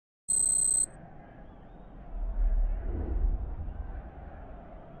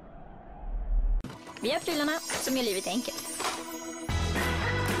Vi har prylarna som gör livet enkelt.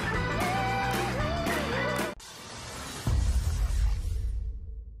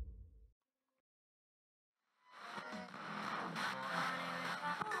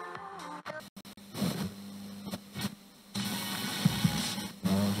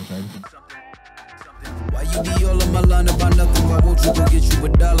 Why you be all on my line about nothing? Why won't you go get you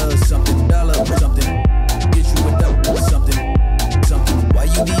 $1 or something? Dollar or something. Get you $1 or something. Something. Why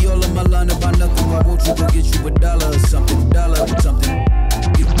you be all on my line about nothing? Why won't you go get you $1 or something? Dollar or something.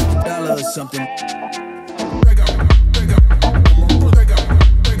 Get you $1 or something.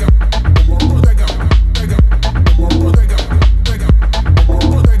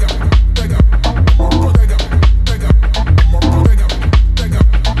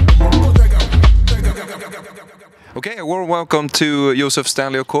 Okay, a warm welcome to Josef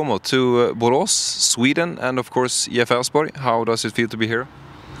Stanley Okomo to Borås, Sweden, and of course IF Elfsborg. How does it feel to be here?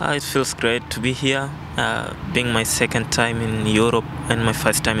 It feels great to be here, being my second time in Europe and my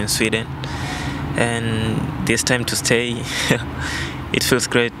first time in Sweden, and this time to stay. It feels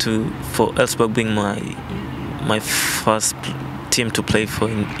great for Elfsborg being my first team to play for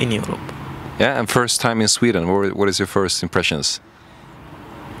in Europe. Yeah, and first time in Sweden. What is your first impressions?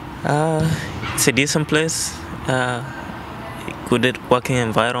 It's a decent place, good working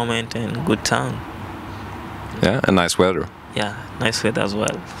environment and good town. Yeah, and nice weather. Yeah, nice weather as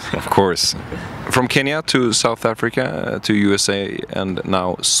well. Of course. From Kenya to South Africa to USA and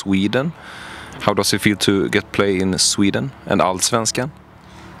now Sweden. How does it feel to get play in Sweden and Allsvenskan?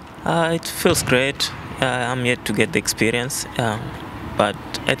 It feels great. I'm yet to get the experience, but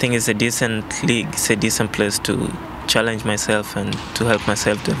I think it's a decent league. It's a decent place to challenge myself and to help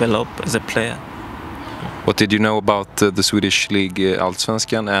myself develop as a player. What did you know about the Swedish league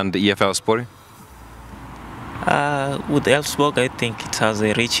Allsvenskan and IF Elfsborg? With Elfsborg, I think it has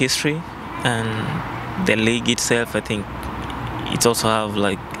a rich history, and the league itself, I think it also have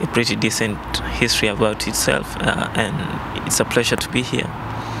like a pretty decent history about itself, and it's a pleasure to be here.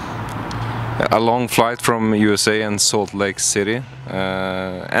 A long flight from USA and Salt Lake City,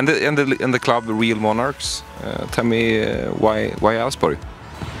 and the club Real Monarchs. Tell me why Elfsborg?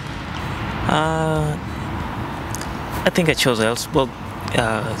 I think I chose Elfsborg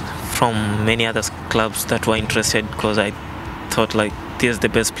from many other clubs that were interested because I thought like this is the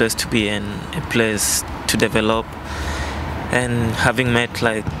best place to be and a place to develop. And having met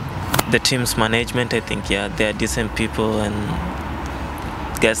like the team's management, I think they are decent people and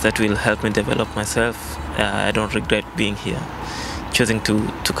guys that will help me develop myself. I don't regret being here, choosing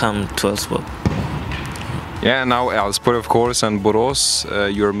to come to Elfsborg. Yeah, now Elfsborg, of course, and Borås.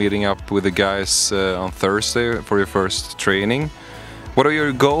 You're meeting up with the guys on Thursday for your first training. What are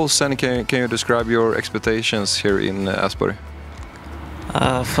your goals, and can you describe your expectations here in Elfsborg?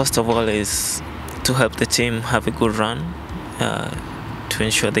 First of all is to help the team have a good run, to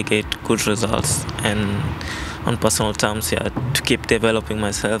ensure they get good results, and on personal terms, to keep developing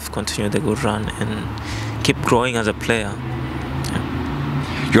myself, continue the good run, and keep growing as a player.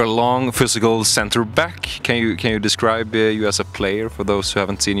 You're a long, physical center back. Can you describe you as a player for those who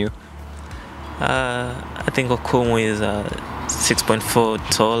haven't seen you? I think Okomo is a 6.4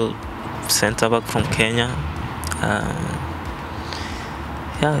 tall center back from Kenya.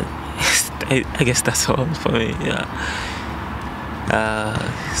 I guess that's all for me.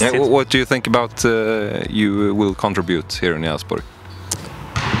 What do you think about you will contribute here in Elfsborg?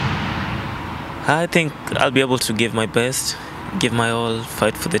 I think I'll be able to give my best, give my all,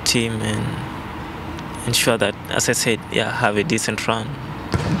 fight for the team, and ensure that, as I said, have a decent run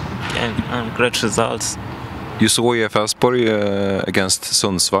and great results. You saw IF Elfsborg against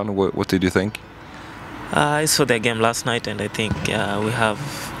Sundsvall. What did you think? I saw their game last night, and I think we have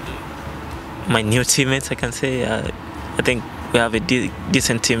my new teammates, I can say. I think we have a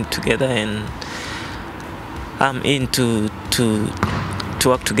decent team together, and I'm in to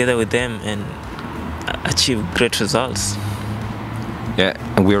work together with them and achieve great results. Yeah,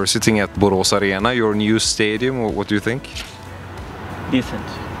 and we are sitting at Borås Arena, your new stadium. What do you think? Decent.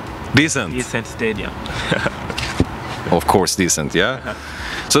 Decent? Decent stadium. Of course, decent, yeah.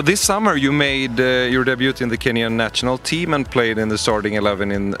 So this summer you made your debut in the Kenyan national team and played in the starting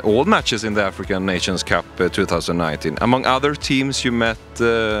 11 in all matches in the African Nations Cup 2019. Among other teams you met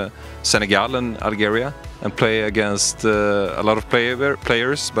Senegal and Algeria and play against a lot of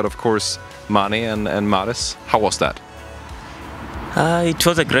players, but of course Mane and Mahrez. How was that? It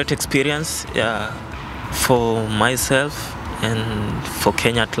was a great experience for myself and for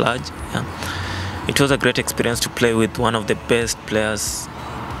Kenya at large. It was a great experience to play with one of the best players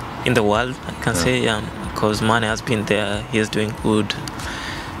in the world, I can say, because Mane has been there, he is doing good.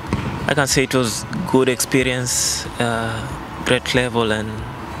 I can say it was good experience, great level, and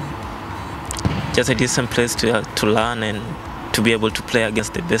just a decent place to learn and to be able to play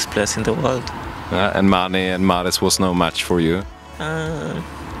against the best players in the world. And Mani and Maris was no match for you?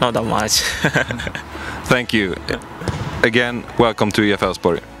 Not that much. Thank you. Again, welcome to IF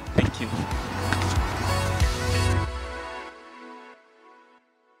Elfsborg.